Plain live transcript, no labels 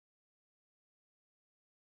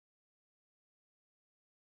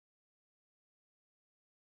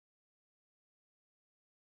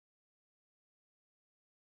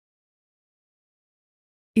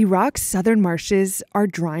Iraq's southern marshes are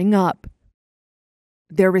drying up.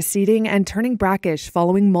 They're receding and turning brackish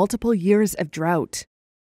following multiple years of drought.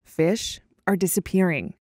 Fish are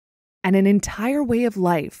disappearing. And an entire way of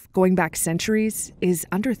life, going back centuries, is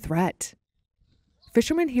under threat.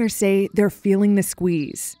 Fishermen here say they're feeling the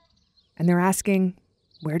squeeze. And they're asking,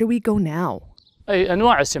 where do we go now? There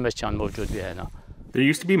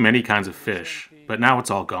used to be many kinds of fish, but now it's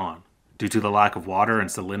all gone, due to the lack of water and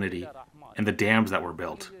salinity, and the dams that were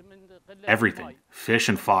built. Everything, fish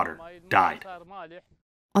and fodder, died.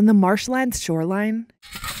 On the marshland's shoreline,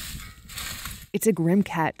 it's a grim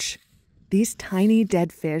catch. These tiny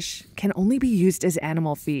dead fish can only be used as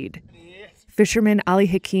animal feed. Fisherman Ali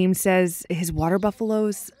Hakim says his water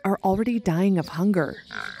buffaloes are already dying of hunger.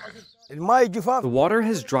 The water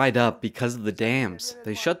has dried up because of the dams.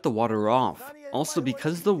 They shut the water off. Also,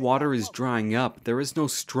 because the water is drying up, there is no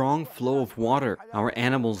strong flow of water. Our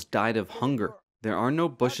animals died of hunger. There are no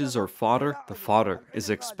bushes or fodder. The fodder is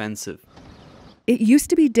expensive. It used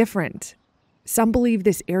to be different. Some believe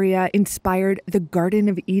this area inspired the Garden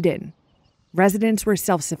of Eden. Residents were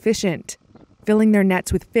self-sufficient, filling their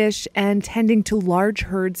nets with fish and tending to large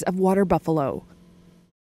herds of water buffalo.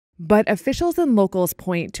 But officials and locals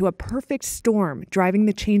point to a perfect storm driving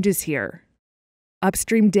the changes here.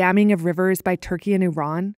 Upstream damming of rivers by Turkey and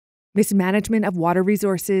Iran, mismanagement of water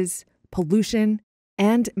resources, pollution,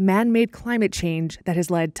 and man-made climate change that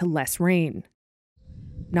has led to less rain.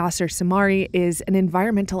 Nasser Samari is an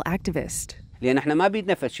environmental activist.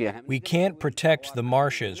 We can't protect the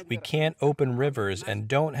marshes, we can't open rivers, and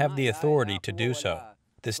don't have the authority to do so.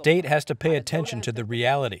 The state has to pay attention to the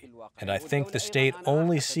reality, and I think the state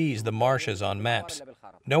only sees the marshes on maps.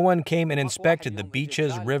 No one came and inspected the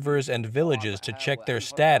beaches, rivers, and villages to check their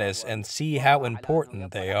status and see how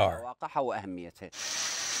important they are.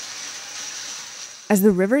 As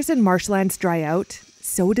the rivers and marshlands dry out,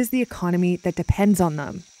 so does the economy that depends on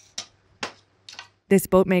them. This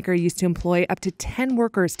boatmaker used to employ up to 10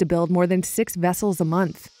 workers to build more than 6 vessels a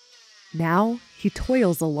month. Now he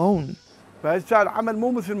toils alone.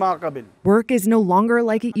 Work is no longer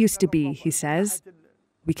like it used to be, he says.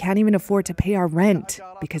 We can't even afford to pay our rent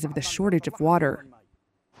because of the shortage of water.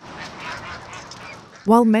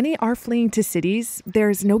 While many are fleeing to cities,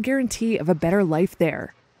 there's no guarantee of a better life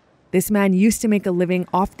there. This man used to make a living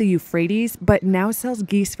off the Euphrates, but now sells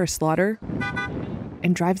geese for slaughter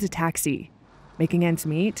and drives a taxi. Making ends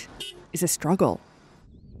meet is a struggle.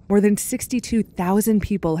 More than 62,000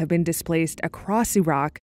 people have been displaced across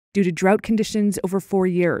Iraq due to drought conditions over 4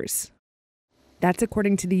 years. That's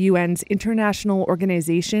according to the UN's International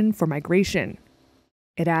Organization for Migration.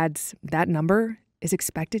 It adds that number is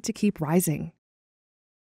expected to keep rising.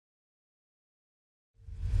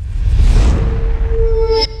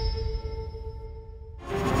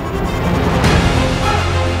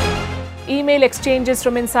 Email exchanges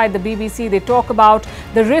from inside the BBC, they talk about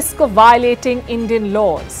the risk of violating Indian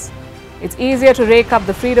laws. It's easier to rake up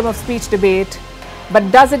the freedom of speech debate, but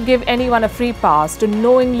does it give anyone a free pass to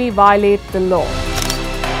knowingly violate the law?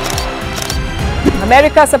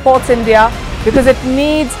 America supports India because it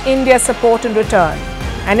needs India's support in return.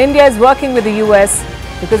 And India is working with the US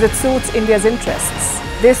because it suits India's interests.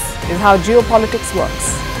 This is how geopolitics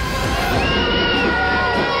works.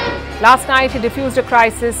 Last night, he diffused a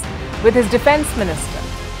crisis with his defense minister.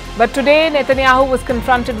 But today, Netanyahu was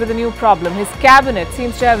confronted with a new problem. His cabinet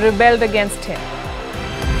seems to have rebelled against him.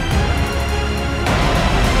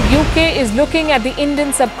 The UK is looking at the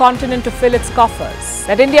Indian subcontinent to fill its coffers.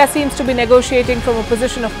 That India seems to be negotiating from a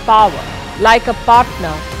position of power, like a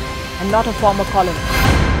partner and not a former colony.